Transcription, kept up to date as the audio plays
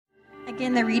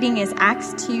Again, the reading is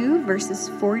Acts 2, verses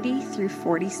 40 through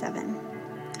 47.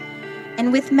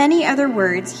 And with many other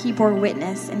words he bore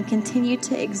witness and continued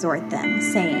to exhort them,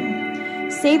 saying,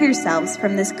 "Save yourselves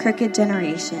from this crooked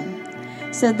generation."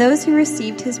 So those who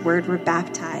received his word were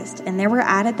baptized, and there were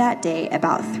added that day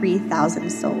about 3,000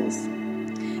 souls.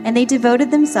 And they devoted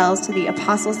themselves to the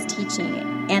apostles'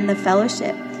 teaching and the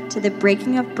fellowship, to the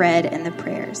breaking of bread and the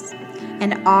prayers.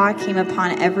 And awe came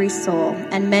upon every soul,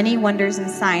 and many wonders and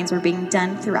signs were being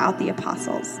done throughout the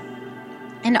apostles.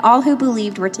 And all who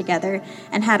believed were together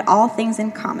and had all things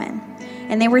in common.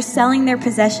 And they were selling their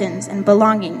possessions and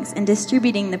belongings and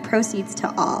distributing the proceeds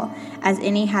to all, as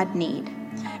any had need.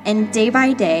 And day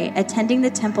by day, attending the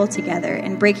temple together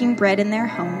and breaking bread in their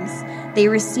homes, they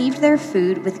received their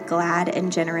food with glad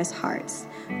and generous hearts,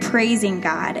 praising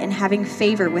God and having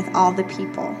favor with all the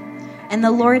people. And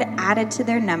the Lord added to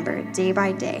their number day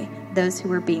by day those who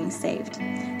were being saved.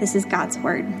 This is God's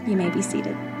word. You may be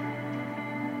seated.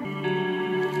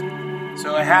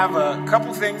 So I have a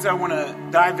couple things I want to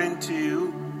dive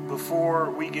into before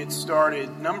we get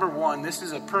started. Number one, this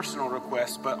is a personal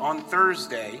request, but on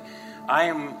Thursday, I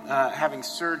am having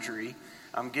surgery.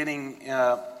 I'm getting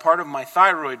part of my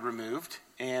thyroid removed.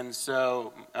 And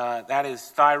so that is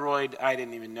thyroid. I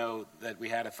didn't even know that we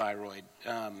had a thyroid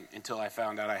until I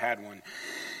found out I had one.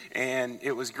 And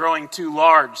it was growing too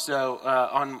large. So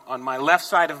on my left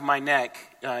side of my neck,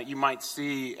 you might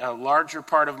see a larger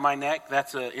part of my neck.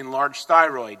 That's an enlarged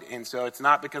thyroid. And so it's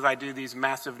not because I do these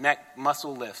massive neck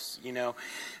muscle lifts, you know.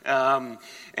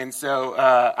 And so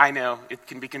I know it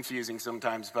can be confusing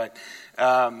sometimes. But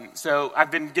so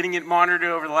I've been getting it monitored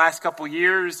over the last couple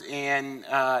years, and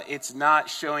it's not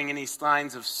showing any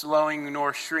signs of slowing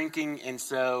nor shrinking. And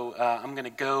so I'm going to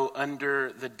go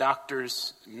under the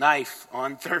doctor's knife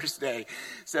on Thursday.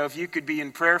 So if you could be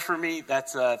in prayer for me,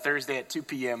 that's Thursday at 2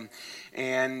 p.m.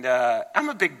 And I'm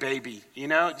a big baby, you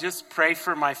know, just pray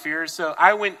for my fears. So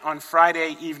I went on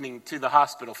Friday evening to the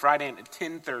hospital, Friday at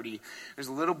 10:30. There's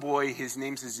a little boy, his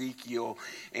name's Ezekiel,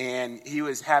 and he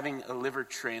was having a liver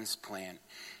transplant.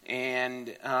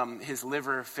 And his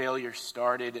liver failure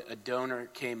started. A donor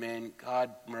came in.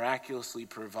 God miraculously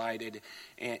provided.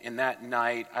 And that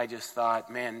night, I just thought,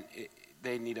 man,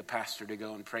 they need a pastor to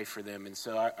go and pray for them. And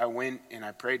so I went and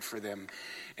I prayed for them.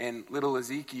 And little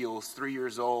Ezekiel's 3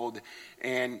 years old,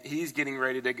 and he's getting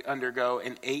ready to undergo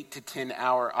an 8 to 10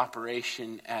 hour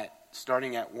operation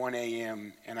starting at 1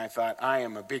 a.m. And I thought, I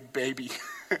am a big baby.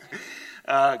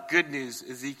 Good news,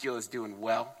 Ezekiel is doing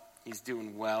well. He's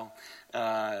doing well.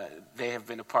 They have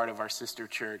been a part of our sister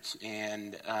church,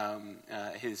 and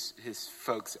his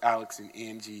folks, Alex and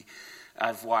Angie,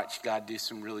 I've watched God do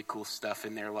some really cool stuff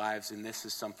in their lives, and this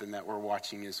is something that we're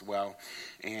watching as well,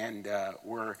 and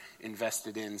we're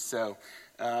invested in. So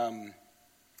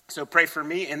pray for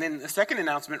me. And then the second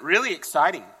announcement, really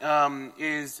exciting,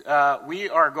 is we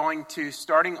are going to,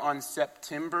 starting on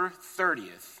September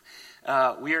 30th,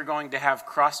 we are going to have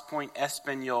Crosspoint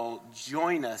Espanol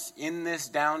join us in this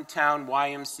downtown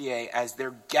YMCA as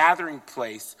their gathering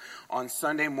place on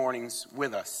Sunday mornings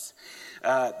with us.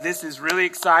 This is really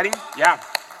exciting. Yeah.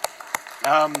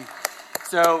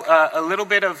 So a little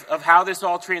bit of how this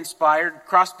all transpired.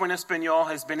 Crosspoint Espanol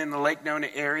has been in the Lake Nona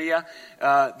area.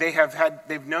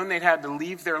 They've known they'd had to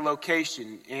leave their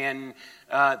location, and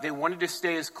they wanted to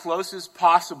stay as close as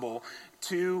possible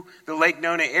to the Lake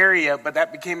Nona area, but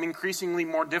that became increasingly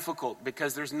more difficult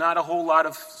because there's not a whole lot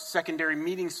of secondary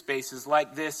meeting spaces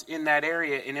like this in that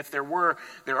area, and if there were,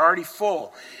 they're already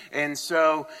full. And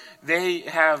so they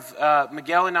have,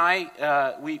 Miguel and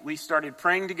I, we started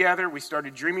praying together, we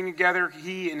started dreaming together.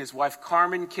 He and his wife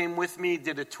Carmen came with me,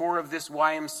 did a tour of this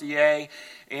YMCA,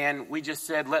 and we just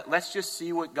said, let's just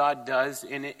see what God does,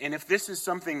 and if this is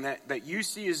something that you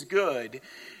see as good,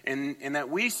 and that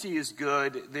we see as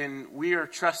good, then we are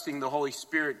trusting the Holy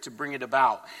Spirit to bring it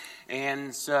about.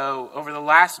 And so over the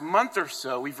last month or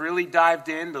so, we've really dived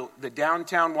in. The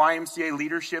downtown YMCA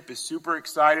leadership is super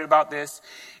excited about this.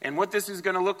 And what this is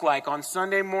going to look like on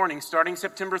Sunday morning, starting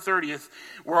September 30th,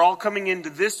 we're all coming into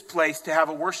this place to have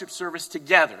a worship service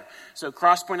together. So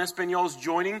Crosspoint Espanol is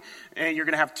joining, and you're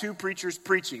going to have two preachers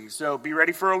preaching. So be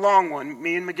ready for a long one.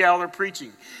 Me and Miguel are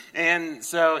preaching. And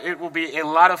so it will be a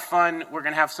lot of fun. We're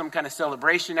going to have some kind of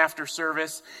celebration after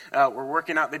service. We're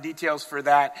working out the details for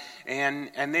that.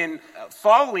 And then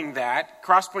following that,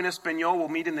 Crosspoint Espanol will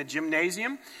meet in the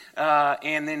gymnasium,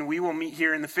 and then we will meet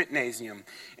here in the fitnasium.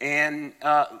 And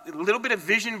a little bit of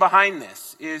vision behind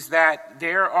this is that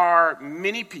there are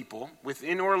many people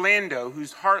within Orlando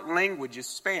whose heart language is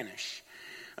Spanish.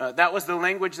 That was the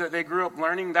language that they grew up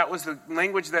learning. That was the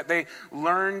language that they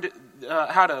learned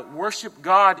how to worship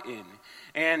God in.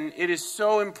 And it is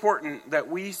so important that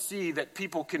we see that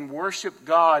people can worship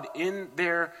God in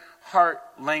their heart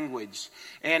language.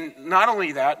 And not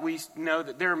only that, we know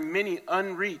that there are many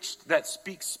unreached that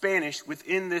speak Spanish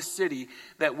within this city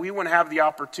that we want to have the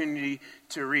opportunity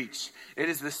to reach. It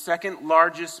is the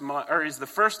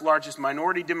first largest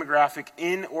minority demographic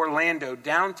in Orlando.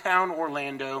 Downtown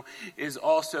Orlando is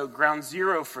also ground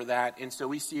zero for that. And so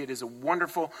we see it as a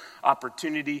wonderful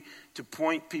opportunity to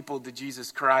point people to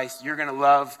Jesus Christ. You're going to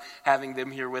love having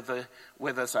them here with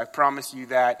us. I promise you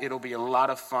that. It'll be a lot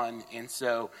of fun. And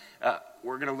so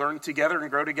we're going to learn together and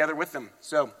grow together with them.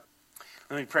 So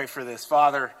let me pray for this.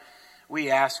 Father,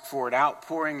 we ask for an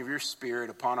outpouring of your Spirit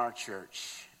upon our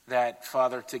church. That,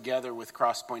 Father, together with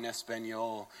Crosspoint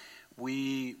Espanol,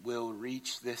 we will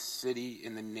reach this city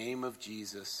in the name of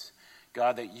Jesus.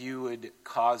 God, that you would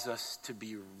cause us to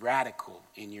be radical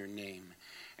in your name.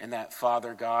 And that,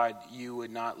 Father God, you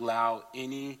would not allow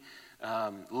any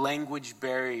language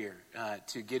barrier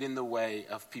to get in the way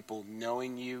of people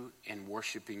knowing you and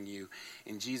worshiping you.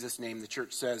 In Jesus' name, the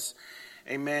church says,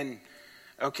 amen.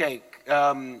 Okay,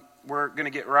 we're going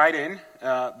to get right in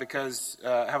because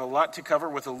I have a lot to cover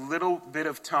with a little bit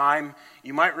of time.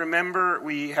 You might remember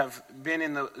we have been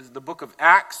in the book of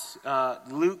Acts.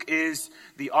 Luke is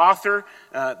the author.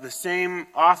 The same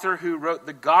author who wrote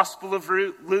the Gospel of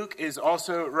Luke is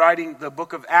also writing the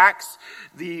book of Acts.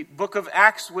 The book of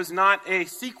Acts was not a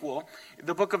sequel.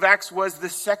 The book of Acts was the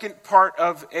second part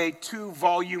of a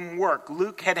 2-volume work.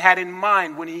 Luke had in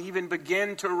mind when he even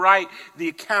began to write the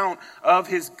account of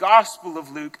his Gospel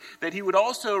of Luke that he would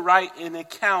also write an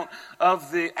account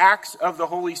of the acts of the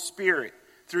Holy Spirit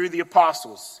through the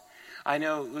apostles. I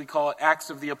know we call it Acts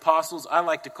of the Apostles. I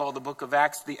like to call the book of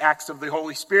Acts the Acts of the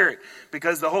Holy Spirit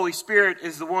because the Holy Spirit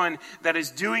is the one that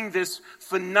is doing this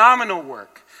phenomenal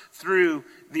work through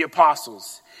the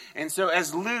apostles. And so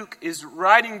as Luke is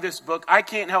writing this book, I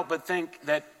can't help but think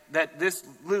that this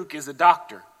Luke is a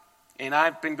doctor. And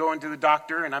I've been going to the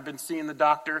doctor, and I've been seeing the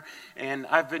doctor, and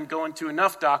I've been going to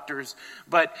enough doctors.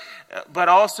 But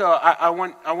also, I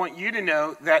want you to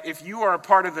know that if you are a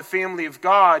part of the family of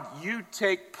God, you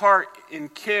take part in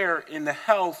care in the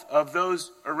health of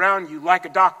those around you like a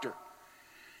doctor.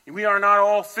 We are not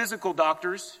all physical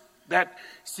doctors that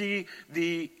see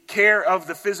the care of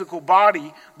the physical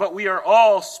body, but we are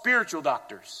all spiritual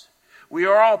doctors. We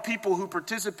are all people who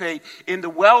participate in the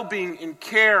well-being and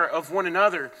care of one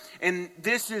another. And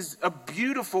this is a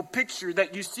beautiful picture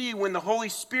that you see when the Holy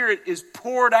Spirit is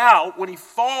poured out, when he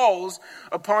falls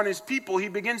upon his people, he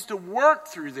begins to work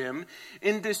through them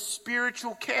in this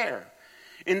spiritual care,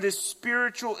 in this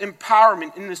spiritual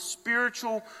empowerment, in this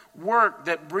spiritual work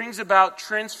that brings about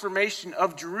transformation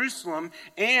of Jerusalem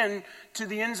and to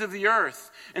the ends of the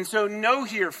earth. And so know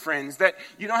here, friends, that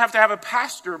you don't have to have a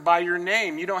pastor by your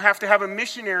name. You don't have to have a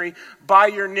missionary by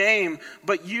your name.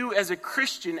 But you as a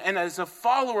Christian and as a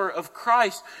follower of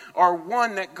Christ are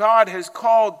one that God has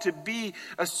called to be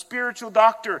a spiritual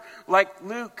doctor like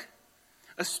Luke,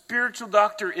 a spiritual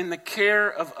doctor in the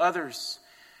care of others.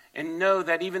 And know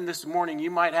that even this morning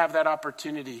you might have that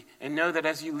opportunity. And know that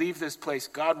as you leave this place,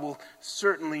 God will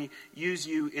certainly use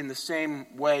you in the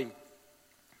same way.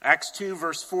 Acts 2,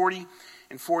 verse 40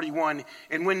 and 41.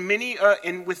 And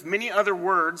with many other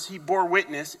words he bore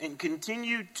witness and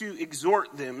continued to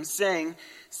exhort them, saying,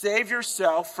 "Save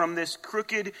yourself from this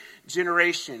crooked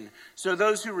generation." So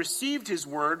those who received his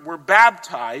word were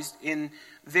baptized, and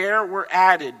there were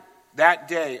added that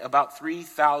day about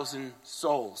 3,000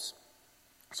 souls.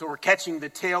 So we're catching the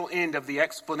tail end of the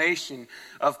explanation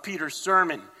of Peter's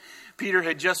sermon. Peter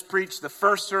had just preached the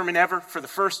first sermon ever for the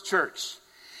first church.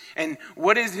 And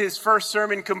what is his first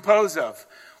sermon composed of?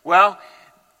 Well,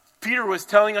 Peter was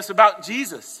telling us about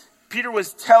Jesus. Peter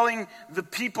was telling the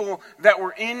people that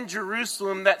were in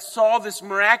Jerusalem that saw this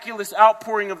miraculous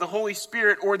outpouring of the Holy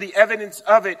Spirit, or the evidence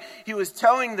of it. He was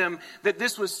telling them that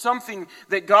this was something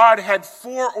that God had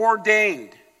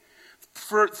foreordained.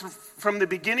 From the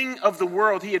beginning of the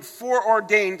world, he had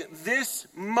foreordained this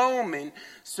moment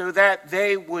so that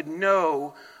they would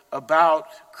know about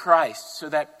Christ, so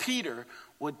that Peter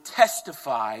would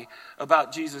testify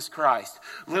about Jesus Christ.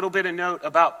 A little bit of note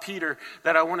about Peter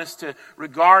that I want us to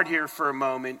regard here for a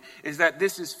moment is that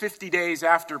this is 50 days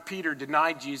after Peter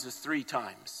denied Jesus 3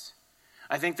 times.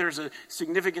 I think there's a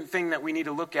significant thing that we need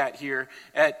to look at here,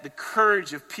 at the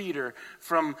courage of Peter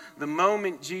from the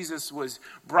moment Jesus was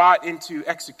brought into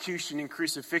execution and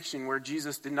crucifixion, where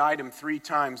Jesus denied him 3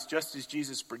 times, just as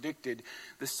Jesus predicted.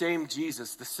 The same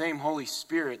Jesus, the same Holy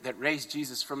Spirit that raised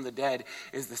Jesus from the dead,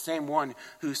 is the same one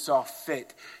who saw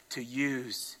fit to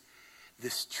use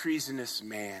this treasonous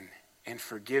man and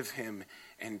forgive him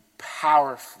and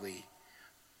powerfully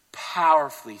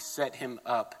powerfully set him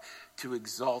up to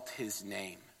exalt his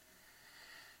name.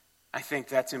 I think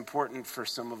that's important for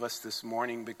some of us this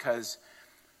morning because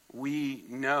we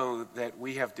know that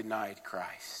we have denied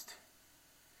Christ.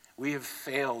 We have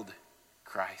failed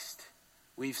Christ.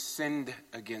 We've sinned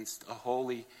against a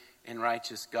holy and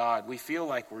righteous God. We feel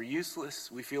like we're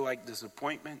useless. We feel like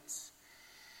disappointments.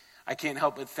 I can't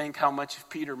help but think how much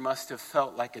Peter must have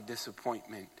felt like a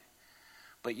disappointment.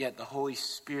 But yet the Holy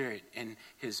Spirit and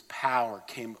his power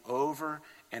came over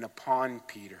and upon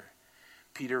Peter.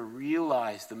 Peter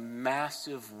realized the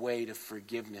massive weight of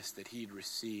forgiveness that he'd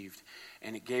received,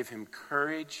 and it gave him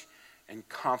courage and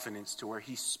confidence to where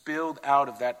he spilled out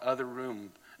of that upper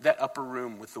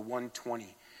room with the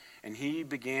 120, and he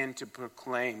began to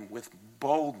proclaim with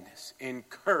boldness and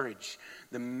courage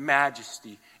the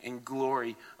majesty and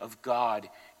glory of God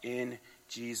in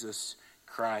Jesus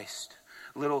Christ.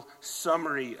 A little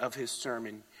summary of his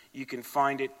sermon. You can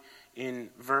find it in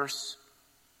verse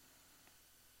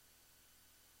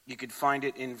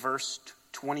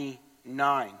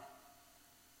 29.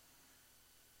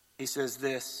 He says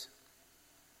this.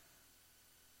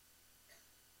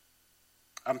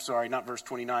 I'm sorry, not verse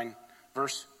 29.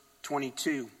 Verse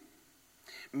 22.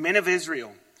 Men of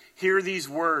Israel, hear these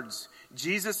words.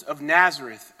 Jesus of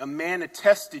Nazareth, a man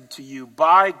attested to you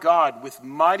by God with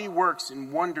mighty works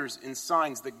and wonders and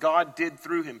signs that God did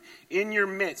through him in your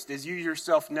midst, as you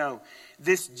yourself know.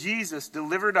 This Jesus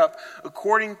delivered up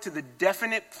according to the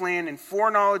definite plan and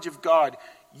foreknowledge of God,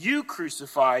 you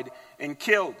crucified and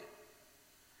killed.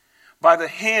 By the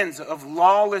hands of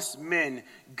lawless men,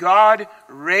 God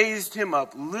raised him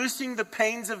up, loosing the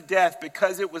pains of death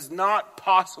because it was not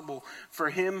possible for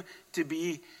him to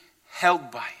be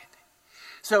held by it.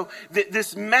 So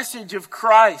this message of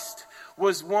Christ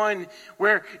was one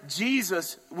where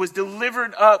Jesus was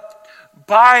delivered up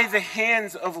by the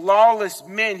hands of lawless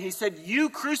men. He said, you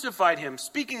crucified him.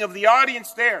 Speaking of the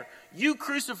audience there, you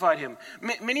crucified him.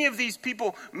 Many of these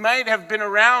people might have been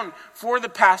around for the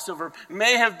Passover,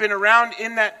 may have been around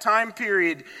in that time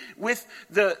period with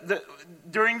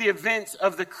during the events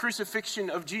of the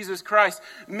crucifixion of Jesus Christ.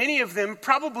 Many of them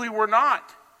probably were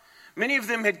not. Many of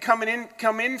them had come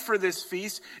in for this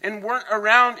feast and weren't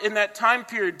around in that time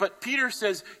period. But Peter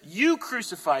says, you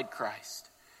crucified Christ.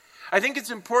 I think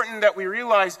it's important that we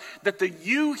realize that the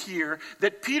you here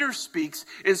that Peter speaks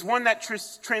is one that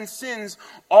transcends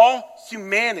all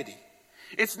humanity.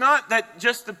 It's not that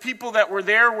just the people that were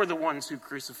there were the ones who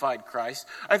crucified Christ.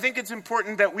 I think it's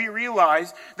important that we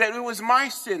realize that it was my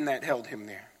sin that held him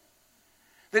there.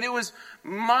 That it was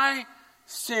my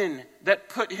sin that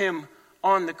put him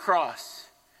on the cross.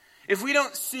 If we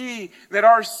don't see that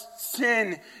our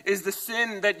sin is the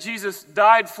sin that Jesus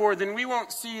died for, then we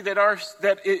won't see that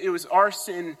it was our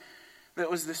sin that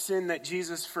was the sin that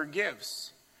Jesus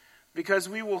forgives. Because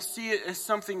we will see it as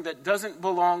something that doesn't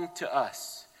belong to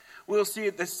us. We'll see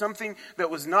it as something that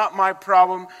was not my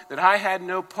problem, that I had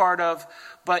no part of.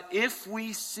 But if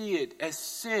we see it as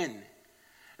sin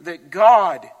that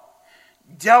God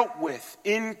dealt with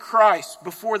in Christ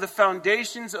before the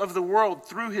foundations of the world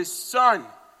through his Son,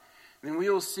 then we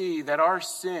will see that our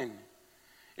sin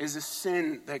is a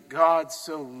sin that God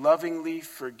so lovingly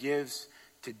forgives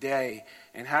today.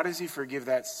 And how does he forgive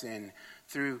that sin?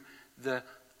 Through the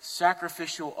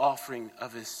sacrificial offering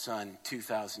of his Son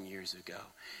 2,000 years ago.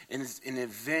 And it's an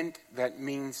event that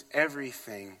means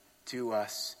everything to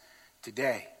us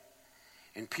today.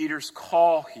 And Peter's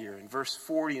call here in verse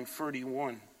 40 and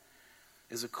 41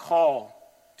 is a call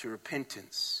to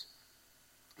repentance.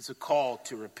 It's a call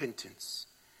to repentance.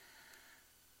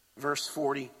 Verse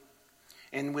 40,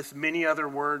 and with many other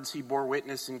words he bore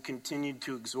witness and continued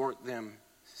to exhort them,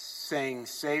 saying,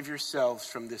 save yourselves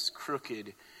from this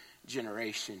crooked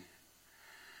generation.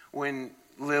 When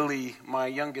Lily, my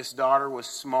youngest daughter, was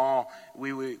small,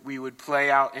 we would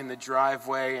play out in the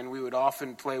driveway, and we would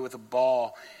often play with a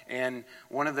ball. And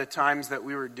one of the times that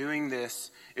we were doing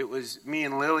this, it was me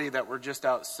and Lily that were just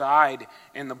outside,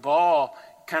 and the ball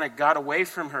kind of got away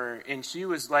from her, and she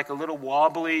was like a little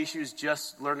wobbly. She was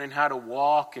just learning how to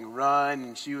walk and run,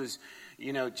 and she was,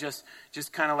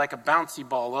 just kind of like a bouncy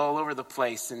ball all over the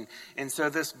place. And so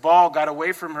this ball got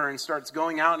away from her and starts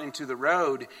going out into the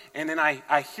road, and then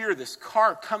I hear this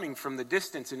car coming from the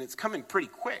distance, and it's coming pretty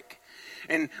quick.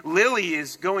 And Lily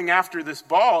is going after this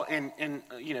ball, and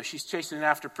she's chasing it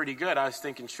after pretty good. I was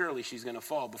thinking surely she's going to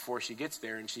fall before she gets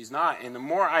there, and she's not. And the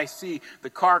more I see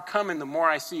the car coming, the more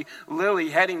I see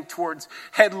Lily heading towards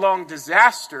headlong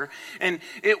disaster. And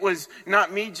it was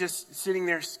not me just sitting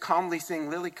there calmly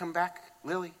saying, Lily, come back.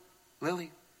 Lily,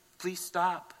 please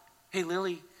stop. Hey,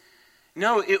 Lily.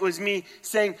 No, it was me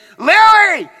saying,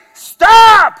 Lily,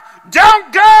 stop!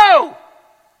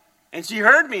 And she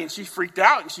heard me, and she freaked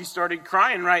out, and she started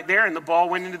crying right there, and the ball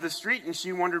went into the street, and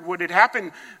she wondered what had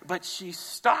happened. But she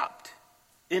stopped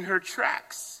in her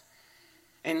tracks.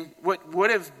 And what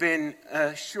would have been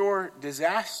a sure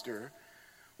disaster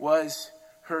was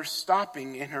her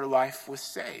stopping, and her life was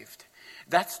saved.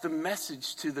 That's the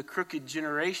message to the crooked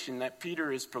generation that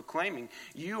Peter is proclaiming.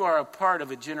 You are a part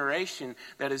of a generation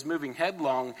that is moving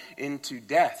headlong into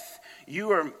death.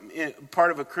 You are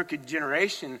part of a crooked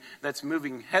generation that's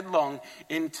moving headlong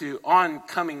into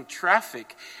oncoming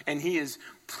traffic. And he is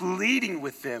pleading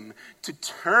with them to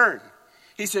turn.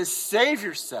 He says, save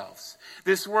yourselves.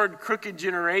 This word crooked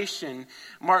generation,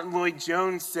 Martin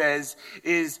Lloyd-Jones says,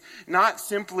 is not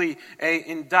simply an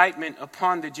indictment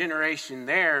upon the generation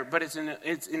there, but it's an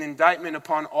indictment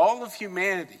upon all of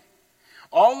humanity.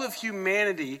 All of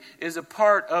humanity is a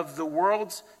part of the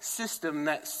world's system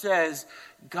that says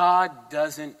God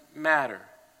doesn't matter.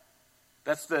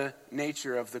 That's the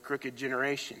nature of the crooked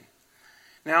generation.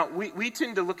 Now, we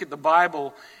tend to look at the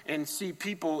Bible and see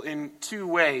people in two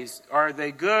ways. Are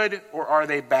they good or are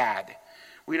they bad?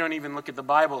 We don't even look at the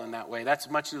Bible in that way. That's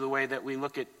much of the way that we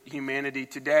look at humanity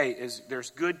today, is there's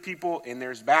good people and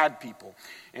there's bad people.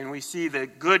 And we see the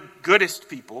goodest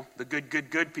people, the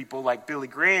good people like Billy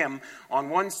Graham on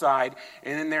one side,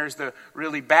 and then there's the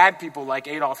really bad people like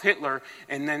Adolf Hitler,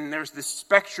 and then there's the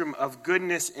spectrum of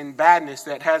goodness and badness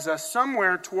that has us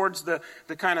somewhere towards the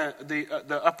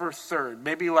upper third,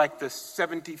 maybe like the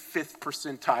 75th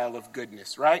percentile of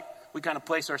goodness, right? We kind of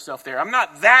place ourselves there. I'm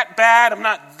not that bad, I'm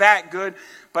not that good,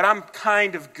 but I'm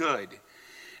kind of good.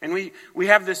 And we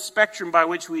have this spectrum by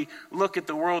which we look at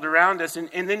the world around us, and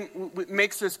then it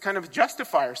makes us kind of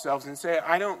justify ourselves and say,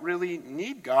 I don't really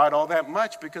need God all that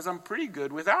much because I'm pretty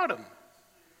good without him.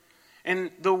 And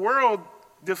the world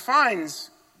defines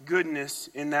goodness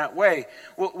in that way.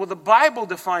 Well, the Bible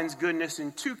defines goodness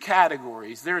in two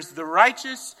categories. There's the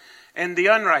righteous and the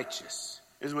unrighteous,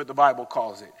 is what the Bible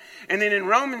calls it. And then in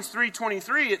Romans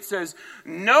 3:23 it says,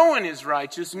 no one is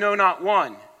righteous, no, not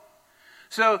one.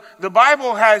 So the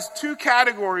Bible has two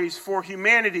categories for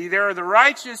humanity. There are the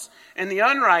righteous and the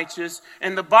unrighteous.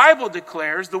 And the Bible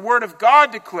declares, the Word of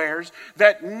God declares,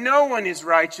 that no one is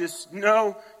righteous,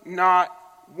 no, not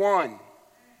one.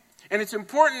 And it's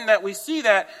important that we see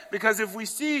that, because if we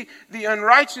see the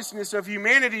unrighteousness of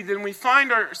humanity, then we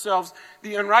find ourselves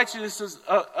the unrighteousness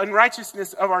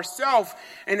of ourselves,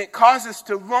 and it causes us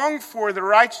to long for the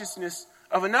righteousness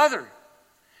of another.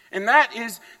 And that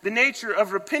is the nature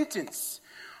of repentance.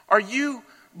 Are you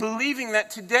believing that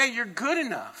today you're good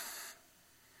enough?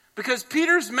 Because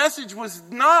Peter's message was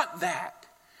not that.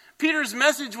 Peter's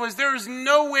message was there is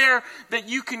nowhere that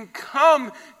you can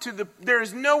come to there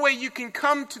is no way you can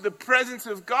come to the presence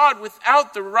of God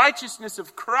without the righteousness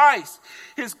of Christ.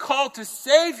 His call to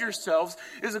save yourselves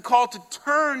is a call to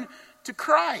turn to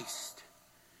Christ.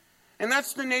 And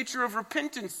that's the nature of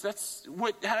repentance.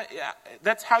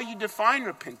 That's how you define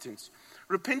repentance.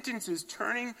 Repentance is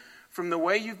turning from the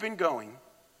way you've been going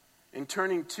and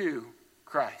turning to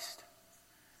Christ.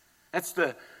 That's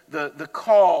the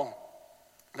call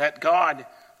that God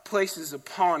places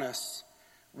upon us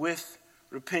with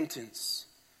repentance.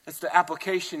 That's the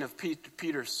application of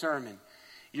Peter's sermon.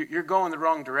 You're going the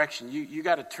wrong direction. You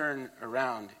got to turn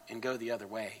around and go the other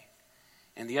way.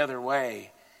 And the other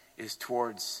way is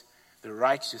towards the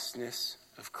righteousness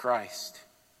of Christ.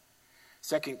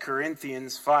 2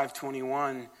 Corinthians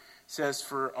 5:21 says,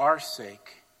 for our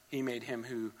sake he made him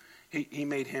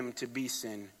to be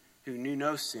sin, who knew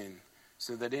no sin,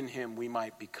 so that in him we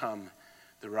might become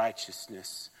the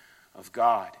righteousness of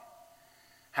God.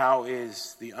 How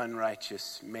is the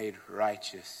unrighteous made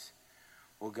righteous?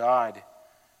 Well, God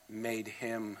made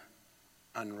him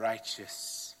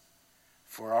unrighteous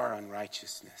for our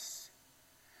unrighteousness.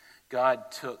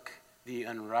 God took the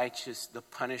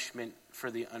punishment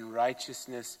for the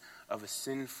unrighteousness of a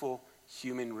sinful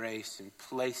human race and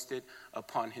placed it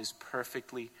upon his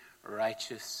perfectly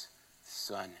righteous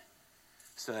Son,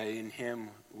 so that in him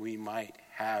we might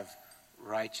have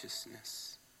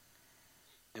righteousness,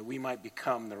 that we might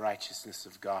become the righteousness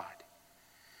of God.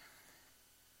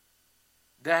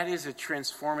 That is a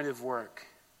transformative work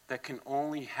that can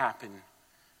only happen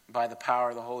by the power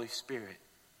of the Holy Spirit.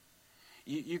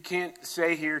 You can't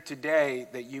say here today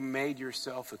that you made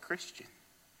yourself a Christian.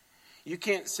 You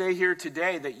can't say here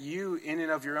today that you, in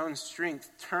and of your own strength,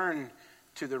 turn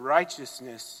to the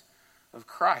righteousness of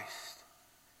Christ.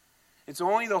 It's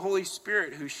only the Holy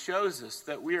Spirit who shows us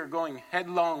that we are going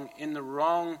headlong in the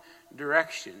wrong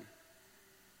direction.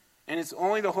 And it's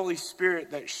only the Holy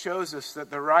Spirit that shows us that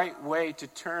the right way to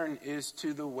turn is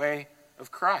to the way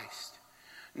of Christ.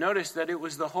 Notice that it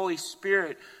was the Holy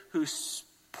Spirit who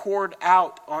poured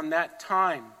out on that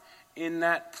time in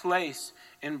that place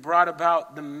and brought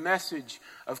about the message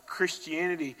of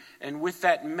Christianity. And with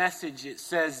that message, it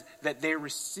says that they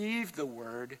received the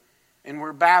word and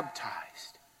were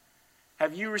baptized.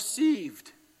 Have you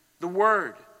received the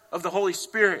word of the Holy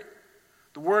Spirit,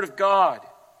 the word of God?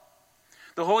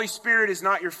 The Holy Spirit is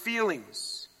not your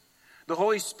feelings. The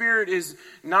Holy Spirit is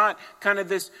not kind of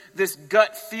this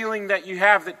gut feeling that you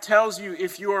have that tells you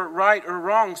if you're right or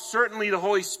wrong. Certainly the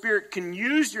Holy Spirit can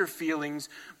use your feelings,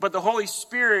 but the Holy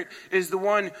Spirit is the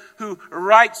one who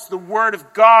writes the word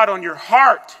of God on your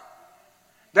heart.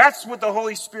 That's what the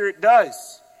Holy Spirit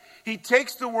does. He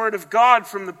takes the word of God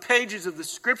from the pages of the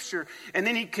Scripture, and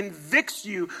then he convicts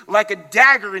you like a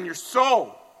dagger in your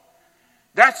soul.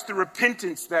 That's the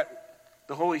repentance that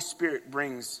the Holy Spirit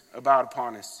brings about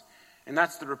upon us. And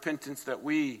that's the repentance that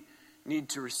we need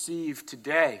to receive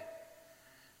today.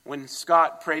 When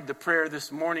Scott prayed the prayer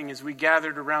this morning as we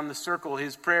gathered around the circle,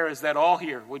 his prayer is that all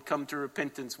here would come to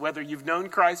repentance. Whether you've known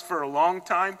Christ for a long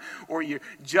time or you're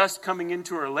just coming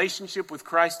into a relationship with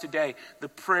Christ today, the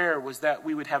prayer was that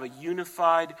we would have a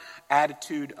unified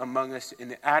attitude among us.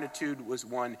 And the attitude was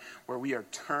one where we are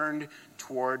turned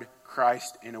toward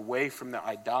Christ and away from the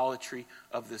idolatry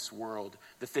of this world,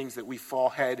 the things that we fall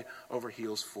head over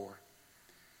heels for.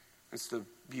 That's the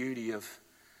beauty of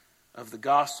the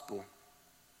gospel,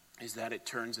 is that it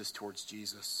turns us towards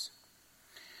Jesus.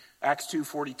 Acts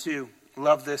 2:42.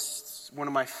 Love this. It's one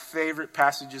of my favorite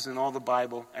passages in all the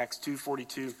Bible. Acts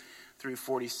 2:42 through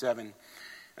 47.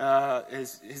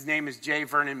 His name is J.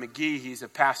 Vernon McGee. He's a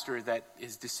pastor that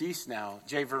is deceased now.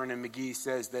 J. Vernon McGee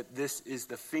says that this is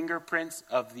the fingerprints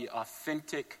of the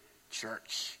authentic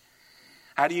church.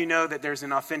 How do you know that there's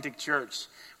an authentic church?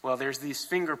 Well, there's these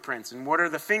fingerprints. And what are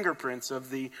the fingerprints of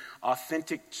the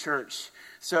authentic church?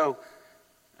 So,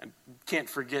 I can't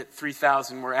forget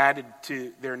 3,000 were added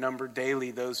to their number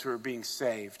daily, those who are being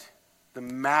saved. The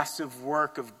massive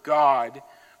work of God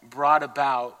brought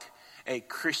about a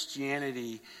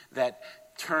Christianity that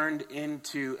turned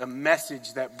into a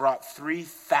message that brought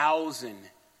 3,000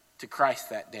 to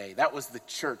Christ that day. That was the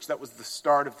church. That was the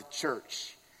start of the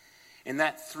church. And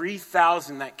that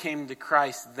 3,000 that came to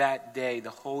Christ that day, the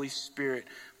Holy Spirit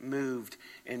moved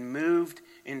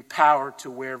in power to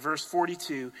where, verse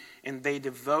 42, and they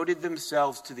devoted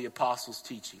themselves to the apostles'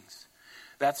 teachings.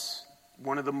 That's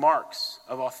one of the marks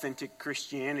of authentic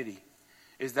Christianity,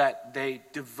 is that they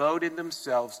devoted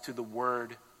themselves to the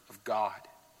Word of God.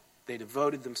 They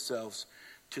devoted themselves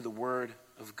to the Word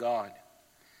of God.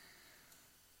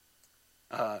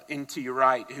 N.T.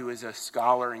 Wright, who is a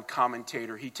scholar and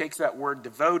commentator, he takes that word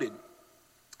devoted,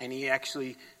 and he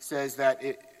actually says that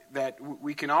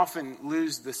we can often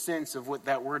lose the sense of what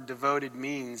that word devoted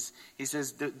means. He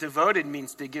says devoted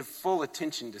means to give full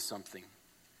attention to something.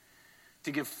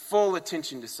 To give full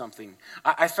attention to something.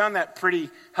 I found that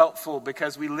pretty helpful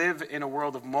because we live in a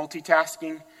world of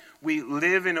multitasking. We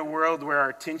live in a world where our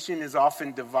attention is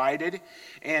often divided.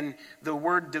 And the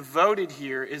word devoted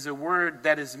here is a word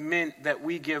that is meant that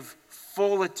we give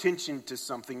full attention to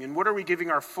something. And what are we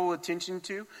giving our full attention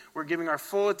to? We're giving our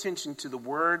full attention to the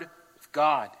Word of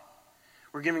God.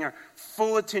 We're giving our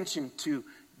full attention to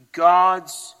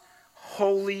God's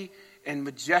holy and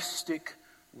majestic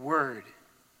Word.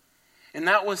 And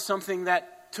that was something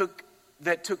that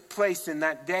took place in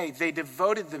that day. They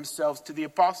devoted themselves to the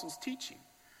apostles' teaching.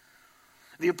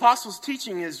 The apostles'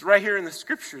 teaching is right here in the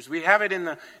Scriptures. We have it in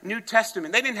the New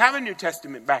Testament. They didn't have a New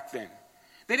Testament back then.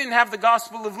 They didn't have the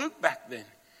Gospel of Luke back then.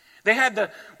 They had the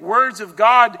words of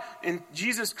God and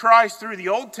Jesus Christ through the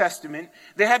Old Testament.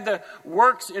 They had the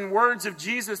works and words of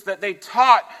Jesus that they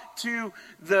taught to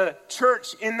the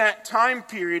church in that time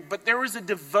period. But there was a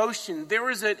devotion, there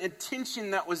was an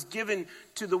attention that was given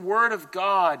to the Word of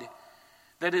God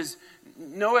that is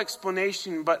no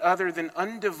explanation but other than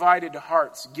undivided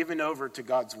hearts given over to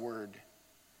God's Word.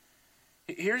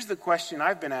 Here's the question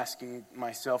I've been asking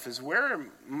myself is, where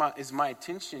is my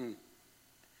attention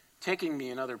taking me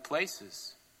in other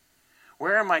places?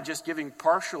 Where am I just giving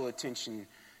partial attention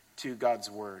to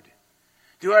God's Word?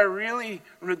 Do I really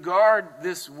regard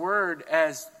this Word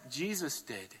as Jesus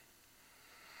did?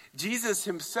 Jesus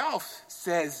himself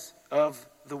says of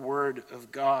the Word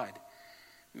of God,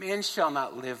 man shall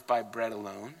not live by bread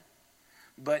alone,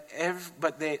 but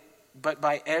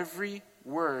by every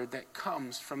word that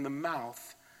comes from the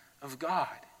mouth of God.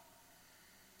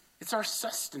 It's our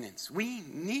sustenance. We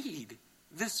need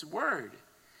this word.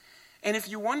 And if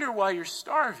you wonder why you're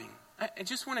starving, I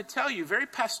just want to tell you very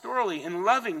pastorally and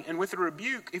loving and with a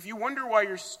rebuke, if you wonder why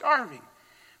you're starving,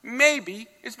 maybe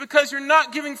it's because you're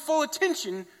not giving full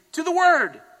attention to the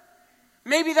word.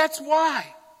 Maybe that's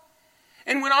why.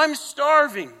 And when I'm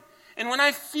starving, and when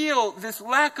I feel this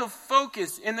lack of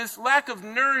focus and this lack of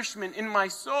nourishment in my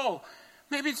soul,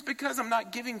 maybe it's because I'm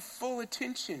not giving full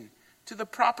attention to the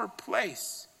proper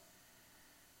place.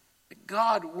 But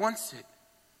God wants it.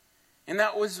 And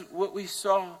that was what we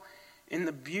saw in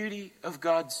the beauty of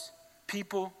God's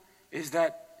people, is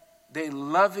that they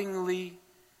lovingly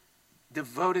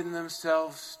devoted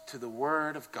themselves to the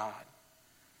Word of God.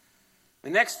 The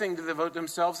next thing to devote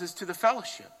themselves is to the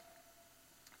fellowship.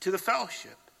 To the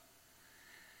fellowship.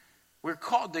 We're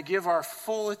called to give our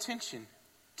full attention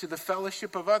to the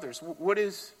fellowship of others. What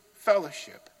is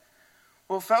fellowship?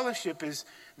 Well, fellowship is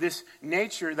this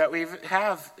nature that we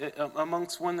have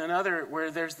amongst one another, where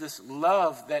there's this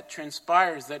love that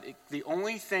transpires, that the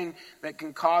only thing that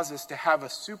can cause us to have a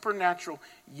supernatural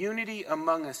unity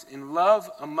among us, in love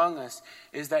among us,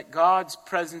 is that God's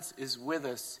presence is with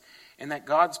us, and that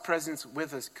God's presence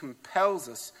with us compels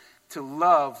us to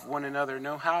love one another,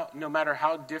 no matter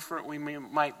how different we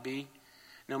might be,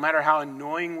 no matter how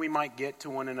annoying we might get to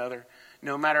one another,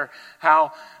 no matter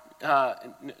how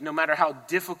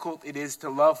difficult it is to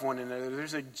love one another.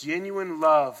 There's a genuine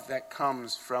love that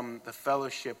comes from the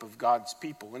fellowship of God's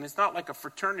people. And it's not like a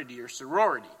fraternity or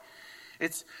sorority.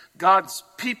 It's God's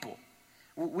people.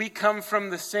 We come from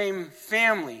the same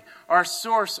family. Our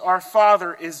source, our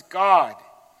Father, is God.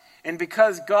 And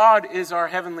because God is our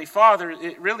Heavenly Father,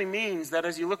 it really means that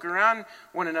as you look around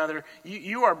one another,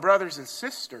 you are brothers and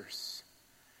sisters.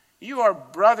 You are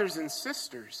brothers and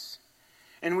sisters.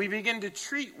 And we begin to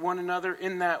treat one another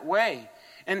in that way.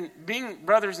 And being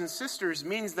brothers and sisters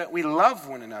means that we love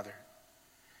one another.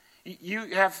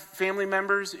 You have family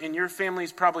members, and your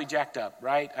family's probably jacked up,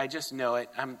 right? I just know it.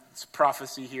 It's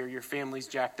prophecy here. Your family's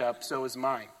jacked up, so is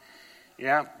mine.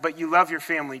 Yeah, but you love your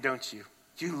family, don't you?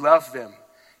 You love them.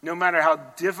 No matter how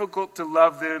difficult to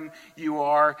love them you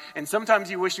are. And sometimes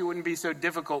you wish it wouldn't be so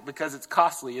difficult because it's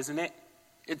costly, isn't it?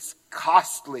 It's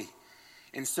costly.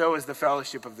 And so is the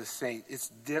fellowship of the saints. It's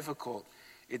difficult.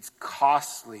 It's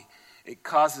costly. It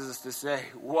causes us to say,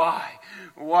 why?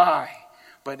 Why?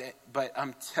 But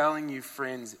I'm telling you,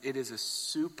 friends, it is a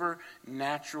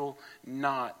supernatural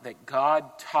knot that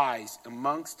God ties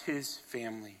amongst his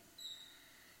family.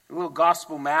 A little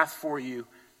gospel math for you.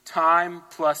 Time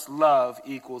plus love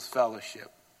equals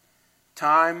fellowship.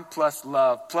 Time plus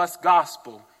love plus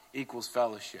gospel equals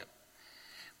fellowship.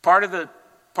 Part of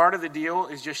the deal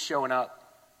is just showing up.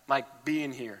 Like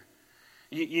being here.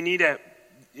 You need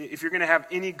if you're going to have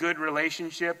any good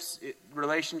relationships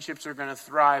are going to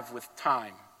thrive with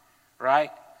time,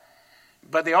 right?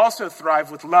 But they also thrive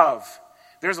with love.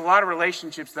 There's a lot of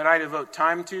relationships that I devote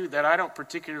time to that I don't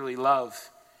particularly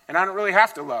love. And I don't really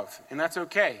have to love, and that's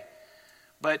okay.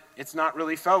 But it's not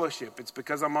really fellowship. It's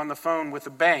because I'm on the phone with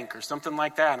a bank or something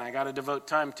like that, and I got to devote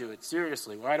time to it.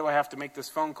 Seriously, why do I have to make this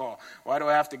phone call? Why do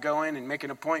I have to go in and make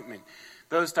an appointment?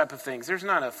 Those type of things. There's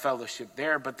not a fellowship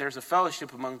there, but there's a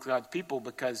fellowship among God's people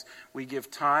because we give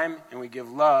time and we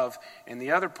give love. And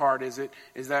the other part is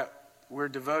that we're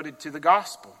devoted to the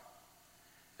gospel.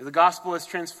 The gospel has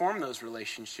transformed those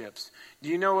relationships. Do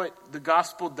you know what the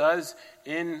gospel does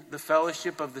in the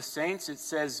fellowship of the saints? It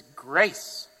says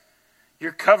grace.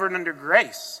 You're covered under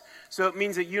grace. So it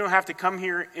means that you don't have to come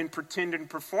here and pretend and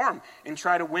perform and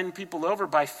try to win people over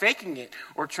by faking it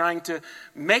or trying to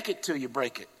make it till you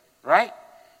break it, right?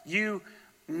 You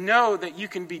know that you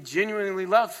can be genuinely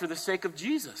loved for the sake of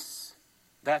Jesus.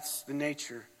 That's the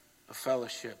nature of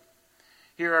fellowship.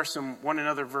 Here are some one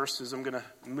another verses. I'm going to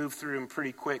move through them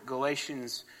pretty quick.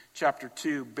 Galatians chapter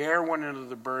 2. Bear one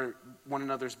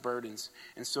another's burdens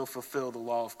and so fulfill the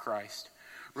law of Christ.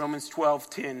 Romans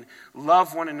 12:10.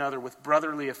 Love one another with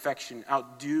brotherly affection.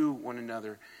 Outdo one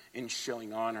another in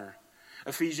showing honor.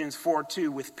 Ephesians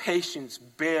 4:2, with patience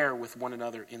bear with one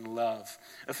another in love.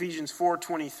 Ephesians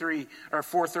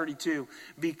 4:32,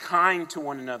 be kind to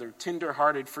one another,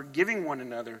 tenderhearted, forgiving one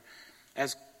another,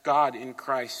 as God in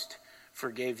Christ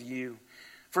forgave you.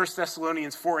 1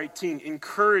 Thessalonians 4:18,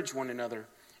 encourage one another.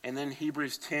 And then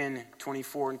Hebrews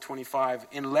 10:24 and 25,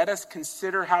 and let us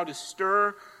consider how to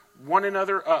stir one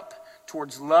another up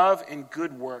towards love and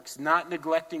good works, not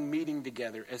neglecting meeting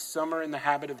together, as some are in the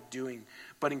habit of doing,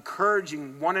 but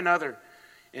encouraging one another,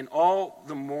 and all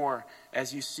the more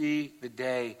as you see the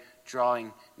day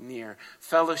drawing near.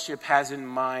 Fellowship has in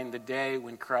mind the day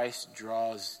when Christ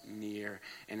draws near,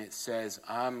 and it says,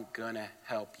 I'm going to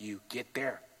help you get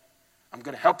there. I'm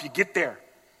going to help you get there.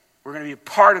 We're going to be a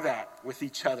part of that with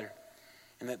each other,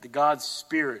 and that the God's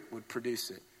Spirit would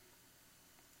produce it.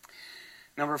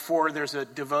 Number 4, there's a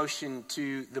devotion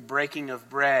to the breaking of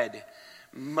bread.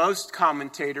 most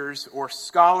commentators or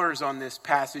scholars on this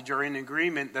passage are in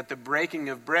agreement that the breaking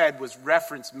of bread was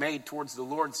reference made towards the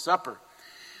Lord's Supper.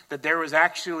 That there was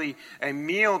actually a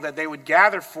meal that they would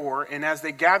gather for, and as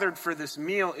they gathered for this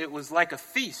meal, it was like a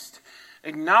feast,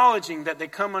 acknowledging that they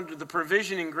come under the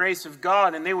provision and grace of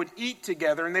God, and they would eat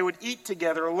together, and they would eat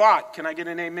together a lot. Can I get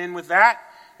an amen with that?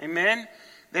 Amen?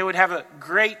 They would have a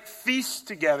great feast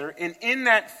together, and in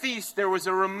that feast, there was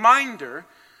a reminder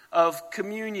of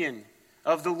communion,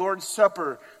 of the Lord's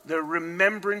Supper, the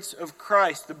remembrance of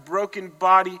Christ, the broken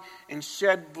body and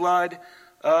shed blood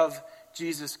of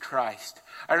Jesus Christ.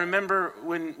 I remember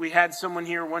when we had someone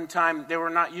here one time, they were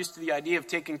not used to the idea of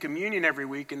taking communion every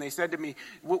week, and they said to me,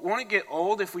 won't it get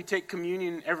old if we take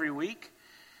communion every week?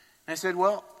 And I said,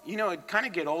 well, it'd kind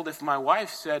of get old if my wife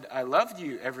said, I loved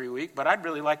you every week, but I'd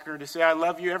really like her to say, I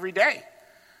love you every day.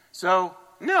 So,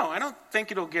 no, I don't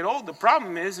think it'll get old. The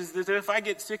problem is that if I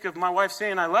get sick of my wife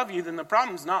saying I love you, then the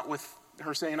problem's not with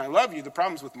her saying I love you. The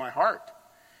problem's with my heart.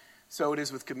 So it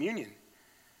is with communion.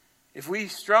 If we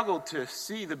struggle to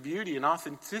see the beauty and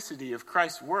authenticity of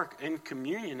Christ's work in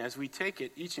communion as we take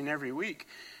it each and every week,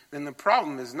 then the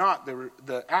problem is not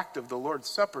the act of the Lord's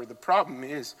Supper. The problem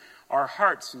is our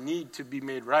hearts need to be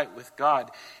made right with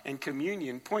God. And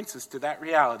communion points us to that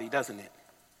reality, doesn't it?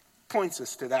 Points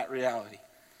us to that reality.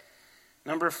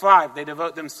 Number 5, they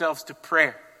devote themselves to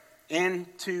prayer,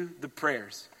 into the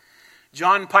prayers.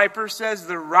 John Piper says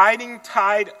the rising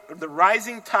tide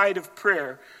of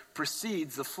prayer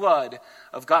precedes the flood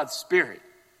of God's Spirit.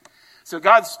 So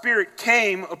God's Spirit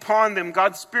came upon them.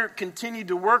 God's Spirit continued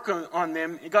to work on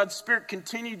them. God's Spirit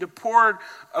continued to pour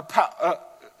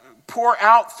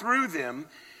out through them.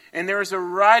 And there is a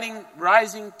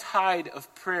rising tide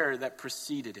of prayer that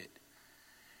preceded it.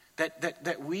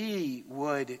 That we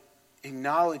would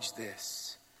acknowledge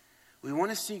this. We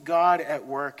want to see God at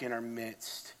work in our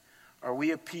midst. Are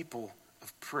we a people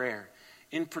of prayer?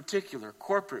 In particular,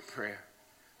 corporate prayer.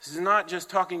 This is not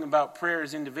just talking about prayer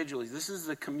as individuals. This is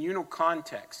the communal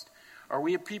context. Are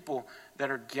we a people that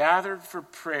are gathered for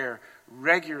prayer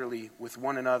regularly with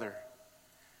one another?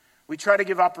 We try to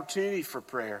give opportunity for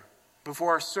prayer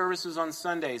before our services on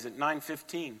Sundays at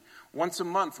 9:15. Once a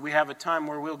month, we have a time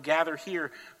where we'll gather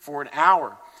here for an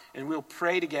hour and we'll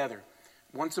pray together.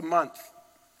 Once a month,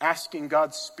 asking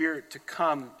God's Spirit to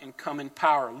come and come in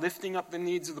power, lifting up the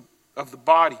needs of the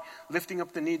body, lifting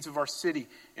up the needs of our city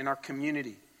and our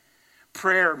community.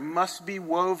 Prayer must be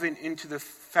woven into the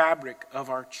fabric of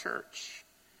our church.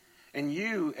 And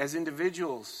you, as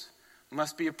individuals,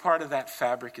 must be a part of that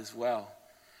fabric as well.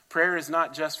 Prayer is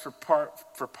not just for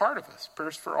part of us. Prayer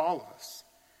is for all of us.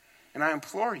 And I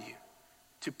implore you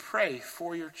to pray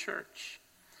for your church.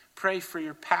 Pray for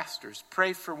your pastors.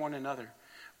 Pray for one another.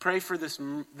 Pray for this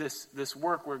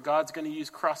work where God's going to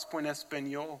use Crosspoint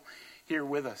Espanol here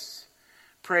with us.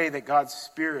 Pray that God's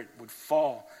Spirit would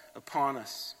fall upon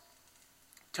us.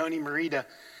 Tony Merida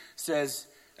says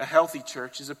a healthy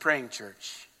church is a praying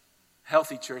church. A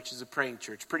healthy church is a praying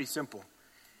church. Pretty simple.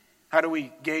 How do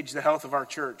we gauge the health of our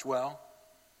church? Well,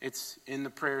 it's in the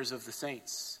prayers of the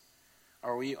saints.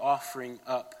 Are we offering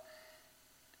up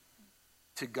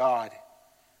to God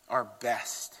our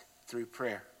best through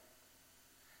prayer?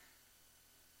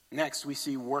 Next, we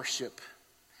see worship.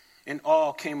 And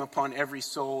awe came upon every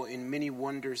soul, and many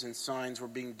wonders and signs were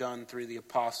being done through the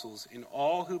apostles. And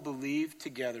all who believed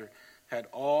together had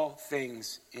all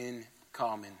things in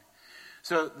common.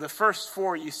 So the first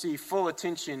 4, you see, full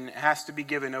attention has to be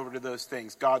given over to those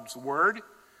things. God's word,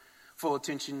 full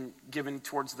attention given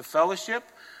towards the fellowship,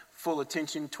 full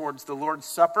attention towards the Lord's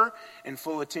Supper, and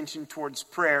full attention towards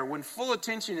prayer. When full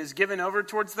attention is given over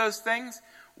towards those things,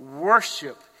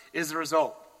 worship is the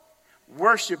result.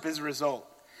 Worship is the result.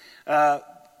 A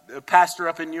pastor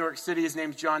up in New York City, his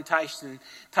name's John Tyson,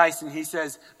 he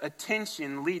says,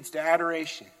 attention leads to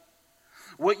adoration.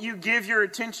 What you give your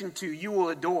attention to, you will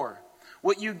adore.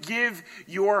 What you give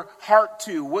your heart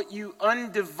to, what you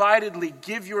undividedly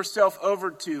give yourself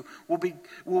over to,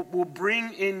 will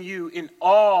bring in you in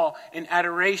awe and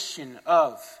adoration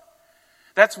of.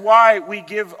 That's why we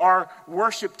give our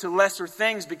worship to lesser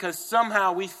things, because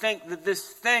somehow we think that this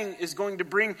thing is going to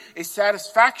bring a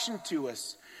satisfaction to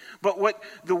us. But what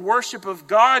the worship of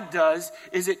God does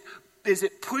is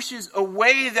it pushes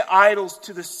away the idols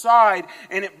to the side,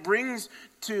 and it brings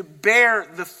to bear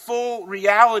the full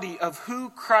reality of who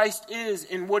Christ is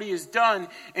and what he has done,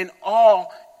 and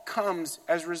all comes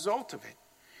as a result of it.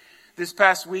 This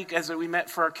past week, as we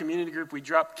met for our community group, we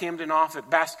dropped Camden off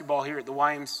at basketball here at the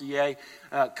YMCA.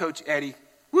 Coach Eddie,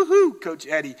 Woohoo, Coach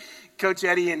Eddie. Coach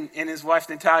Eddie and his wife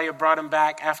Natalia brought him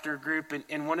back after a group.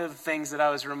 And one of the things that I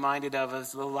was reminded of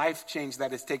is the life change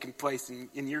that has taken place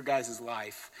in your guys'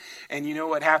 life. And you know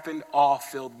what happened? Awe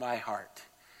filled my heart.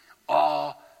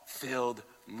 Awe filled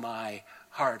my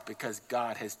heart because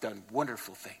God has done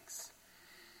wonderful things.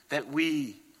 That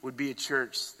we would be a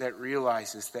church that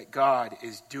realizes that God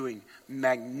is doing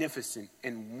magnificent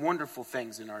and wonderful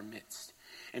things in our midst.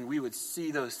 And we would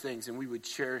see those things and we would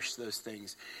cherish those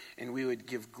things. And we would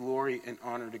give glory and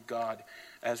honor to God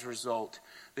as a result.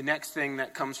 The next thing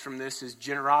that comes from this is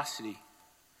generosity.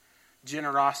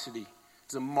 Generosity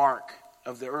is a mark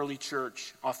of the early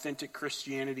church, authentic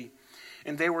Christianity.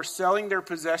 And they were selling their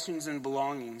possessions and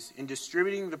belongings and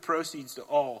distributing the proceeds to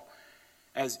all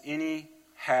as any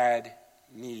had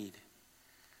need.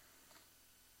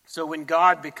 So when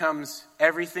God becomes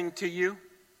everything to you,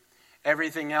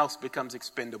 everything else becomes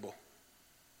expendable.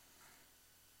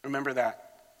 Remember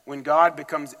that. When God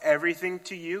becomes everything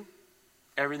to you,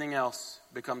 everything else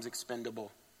becomes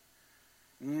expendable.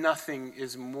 Nothing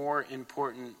is more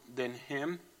important than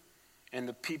Him and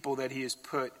the people that He has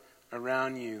put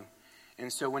around you.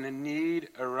 And so when a need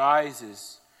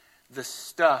arises, the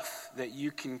stuff that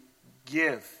you can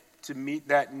give to meet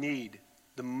that need,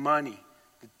 the money,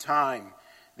 the time,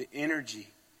 the energy,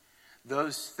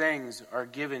 those things are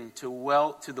given to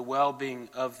the well-being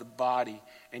of the body.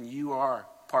 And you are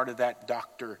part of that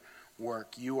doctor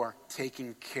work. You are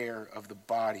taking care of the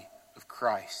body of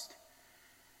Christ.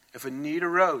 If a need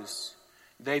arose,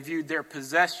 they viewed their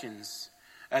possessions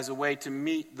as a way to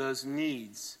meet those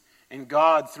needs. And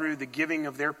God, through the giving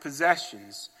of their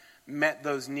possessions, met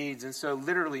those needs. And so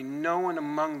literally no one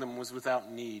among them was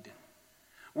without need.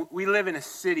 We live in a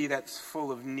city that's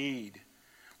full of need.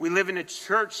 We live in a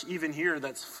church even here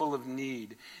that's full of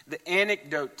need. The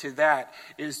antidote to that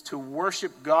is to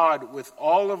worship God with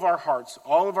all of our hearts,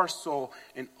 all of our soul,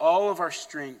 and all of our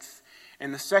strength.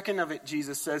 And the second of it,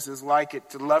 Jesus says, is like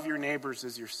it, to love your neighbors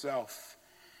as yourself,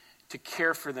 to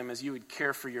care for them as you would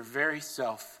care for your very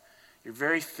self, your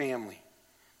very family,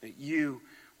 that you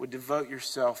would devote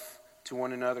yourself to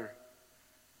one another.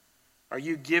 Are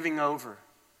you giving over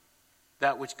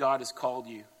that which God has called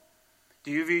you? Do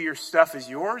you view your stuff as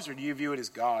yours or do you view it as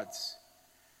God's?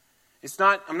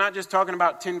 I'm not just talking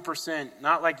about 10%,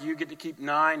 not like you get to keep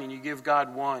 9 and you give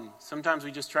God 1. Sometimes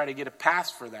we just try to get a pass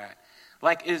for that.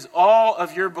 Like, does all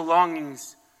of your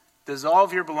belongings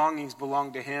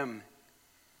belong to Him?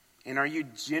 And are you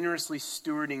generously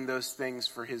stewarding those things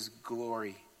for His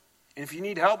glory? And if you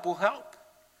need help, we'll help.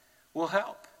 We'll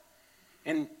help.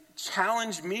 And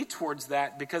challenge me towards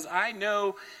that, because I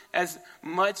know as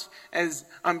much as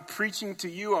I'm preaching to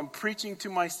you, I'm preaching to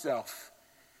myself.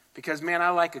 Because, man, I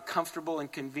like a comfortable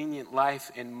and convenient life,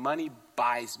 and money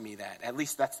buys me that. At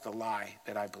least that's the lie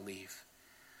that I believe.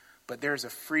 But there's a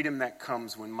freedom that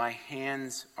comes when my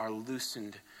hands are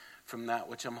loosened from that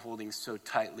which I'm holding so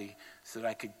tightly so that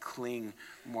I could cling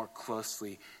more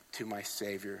closely to my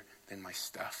Savior than my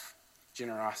stuff.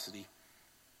 Generosity.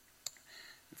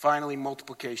 And finally,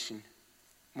 multiplication.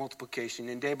 Multiplication.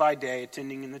 And day by day,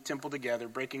 attending in the temple together,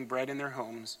 breaking bread in their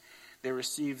homes, they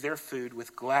received their food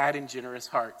with glad and generous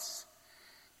hearts.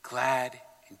 Glad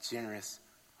and generous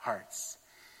hearts.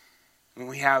 When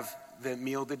we have the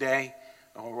meal today,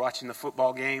 or we're watching the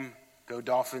football game, go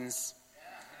Dolphins.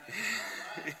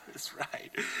 That's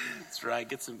right. That's right.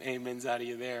 Get some amens out of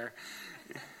you there.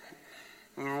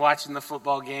 When we're watching the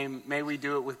football game, may we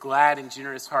do it with glad and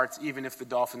generous hearts, even if the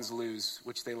Dolphins lose,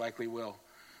 which they likely will.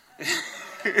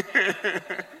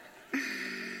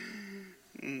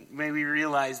 May we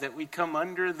realize that we come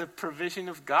under the provision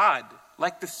of God,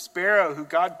 like the sparrow who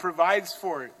God provides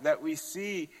for, that we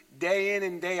see day in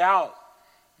and day out.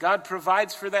 God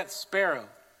provides for that sparrow.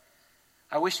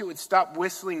 I wish it would stop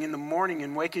whistling in the morning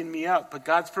and waking me up, but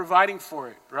God's providing for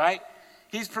it, right?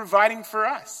 He's providing for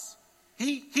us.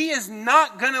 He is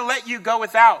not going to let you go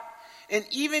without. And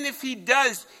even if He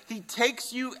does, He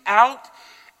takes you out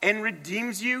and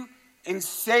redeems you and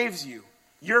saves you.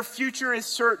 Your future is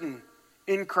certain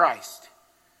in Christ.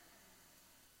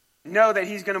 Know that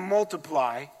He's going to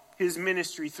multiply His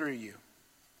ministry through you.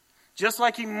 Just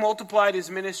like He multiplied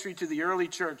His ministry to the early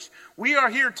church, we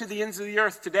are here to the ends of the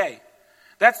earth today.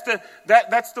 That's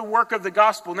the work of the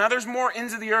gospel. Now, there's more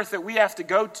ends of the earth that we have to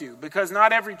go to, because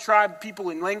not every tribe,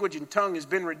 people, and language and tongue has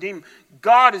been redeemed.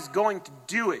 God is going to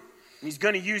do it, and He's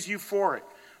going to use you for it.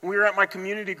 When we were at my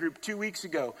community group 2 weeks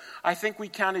ago, I think we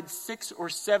counted 6 or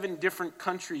 7 different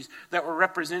countries that were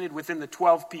represented within the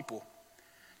 12 people.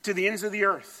 To the ends of the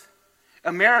earth.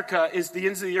 America is the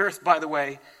ends of the earth, by the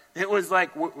way. It was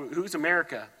like, who's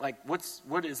America? Like,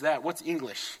 what is that? What's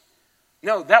English?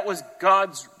 No, that was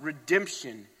God's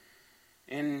redemption.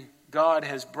 And God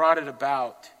has brought it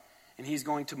about. And he's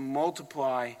going to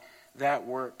multiply that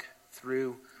work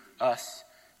through us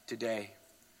today.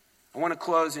 I want to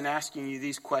close in asking you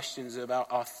these questions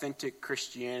about authentic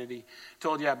Christianity. I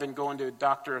told you I've been going to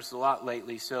doctors a lot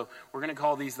lately, so we're going to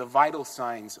call these the vital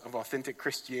signs of authentic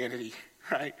Christianity,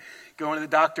 right? Going to the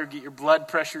doctor, get your blood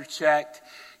pressure checked.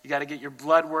 You got to get your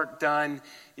blood work done.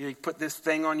 You put this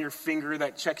thing on your finger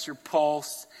that checks your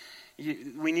pulse.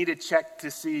 We need to check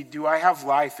to see, do I have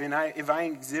life? And if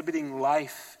I'm exhibiting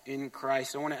life in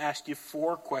Christ, I want to ask you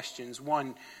 4 questions.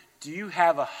 1, do you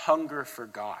have a hunger for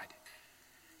God?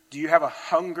 Do you have a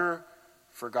hunger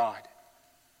for God?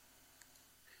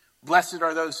 Blessed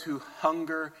are those who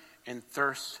hunger and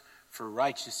thirst for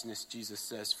righteousness, Jesus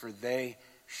says, for they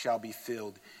shall be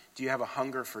filled. Do you have a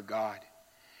hunger for God?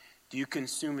 Do you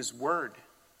consume his word?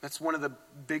 That's one of the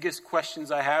biggest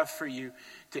questions I have for you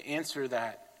to answer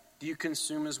that. Do you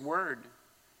consume his word?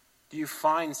 Do you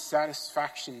find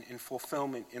satisfaction and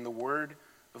fulfillment in the word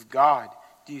of God?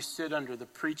 Do you sit under the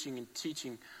preaching and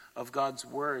teaching of God's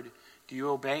word? Do you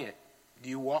obey it? Do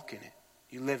you walk in it?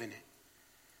 Do you live in it?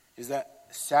 Is that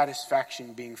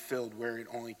satisfaction being filled where it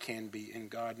only can be in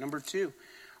God? Number 2,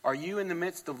 are you in the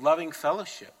midst of loving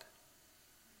fellowship?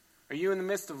 Are you in the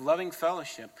midst of loving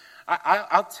fellowship?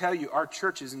 I'll tell you, our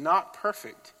church is not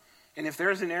perfect. And if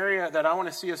there's an area that I want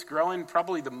to see us grow in,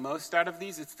 probably the most out of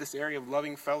these, it's this area of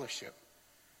loving fellowship.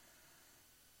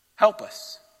 Help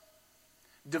us.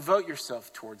 Devote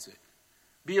yourself towards it.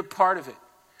 Be a part of it.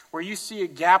 Where you see a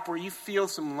gap, where you feel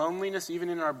some loneliness even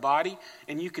in our body,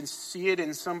 and you can see it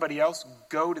in somebody else,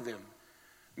 go to them.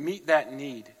 Meet that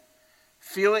need.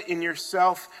 Feel it in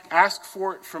yourself. Ask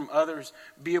for it from others.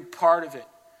 Be a part of it.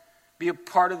 Be a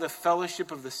part of the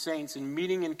fellowship of the saints and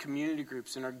meeting in community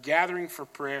groups and our gathering for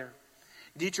prayer.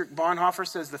 Dietrich Bonhoeffer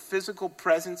says the physical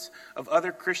presence of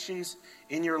other Christians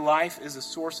in your life is a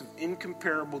source of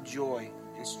incomparable joy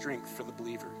and strength for the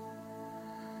believer.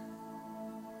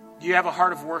 Do you have a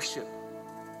heart of worship?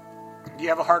 Do you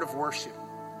have a heart of worship?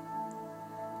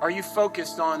 Are you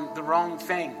focused on the wrong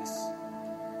things?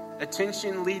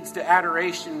 Attention leads to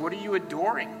adoration. What are you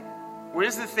adoring? What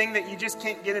is the thing that you just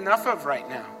can't get enough of right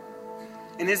now?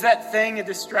 And is that thing a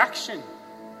distraction?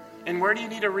 And where do you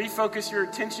need to refocus your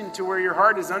attention to where your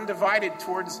heart is undivided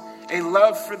towards a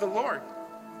love for the Lord?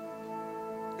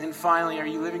 And finally, are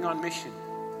you living on mission?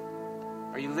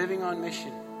 Are you living on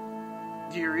mission?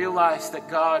 Do you realize that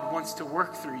God wants to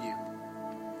work through you?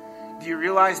 Do you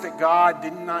realize that God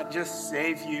did not just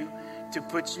save you to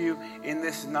put you in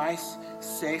this nice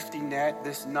safety net,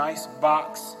 this nice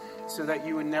box, so that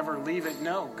you would never leave it?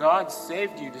 No, God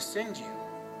saved you to send you.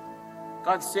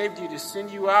 God saved you to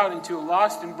send you out into a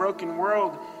lost and broken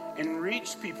world and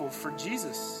reach people for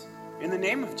Jesus, in the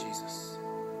name of Jesus.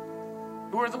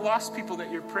 Who are the lost people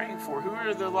that you're praying for? Who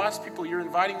are the lost people you're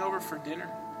inviting over for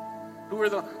dinner? Who are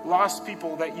the lost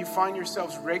people that you find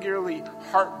yourselves regularly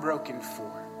heartbroken for?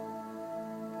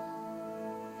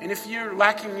 And if you're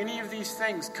lacking any of these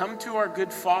things, come to our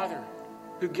good Father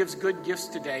who gives good gifts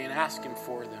today and ask him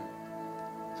for them.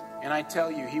 And I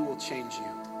tell you, he will change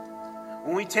you.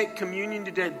 When we take communion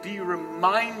today, be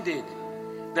reminded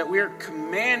that we are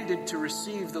commanded to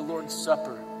receive the Lord's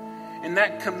Supper. And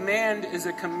that command is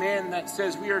a command that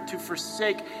says we are to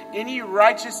forsake any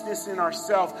righteousness in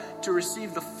ourselves to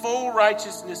receive the full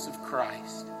righteousness of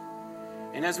Christ.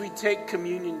 And as we take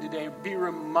communion today, be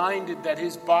reminded that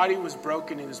his body was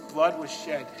broken and his blood was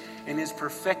shed, and his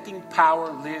perfecting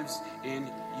power lives in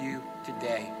you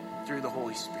today through the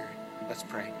Holy Spirit. Let's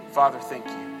pray. Father, thank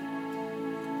you.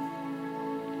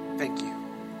 Thank you.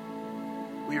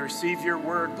 We receive your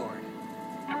word, Lord.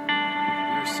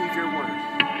 We receive your word.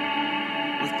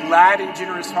 With glad and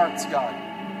generous hearts, God,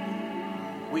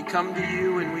 we come to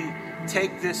you and we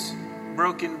take this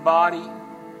broken body,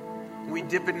 we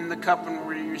dip it in the cup and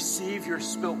we receive your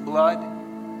spilt blood,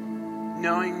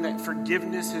 knowing that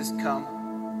forgiveness has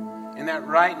come and that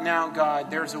right now,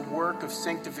 God, there's a work of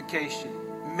sanctification,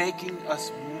 making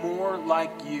us more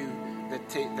like you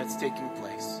that's taking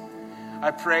place. I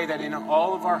pray that in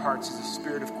all of our hearts is a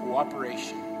spirit of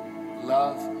cooperation,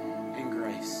 love, and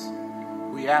grace.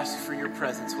 We ask for your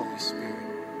presence, Holy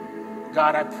Spirit.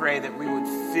 God, I pray that we would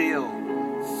feel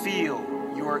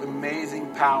your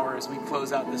amazing power as we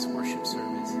close out this worship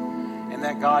service. And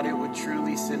that, God, it would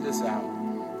truly send us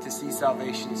out to see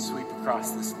salvation sweep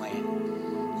across this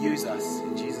land. Use us.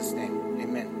 In Jesus' name,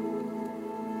 amen.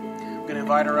 I'm going to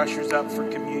invite our ushers up for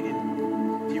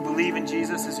communion. If you believe in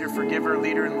Jesus as your forgiver,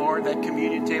 leader, and Lord, that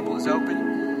communion table is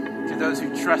open to those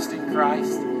who trust in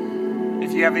Christ.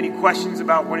 If you have any questions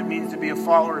about what it means to be a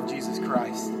follower of Jesus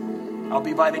Christ, I'll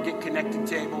be by the Get Connected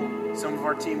table. Some of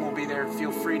our team will be there.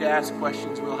 Feel free to ask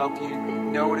questions. We'll help you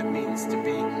know what it means to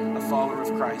be a follower of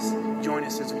Christ. Join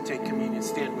us as we take communion.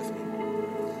 Stand with me.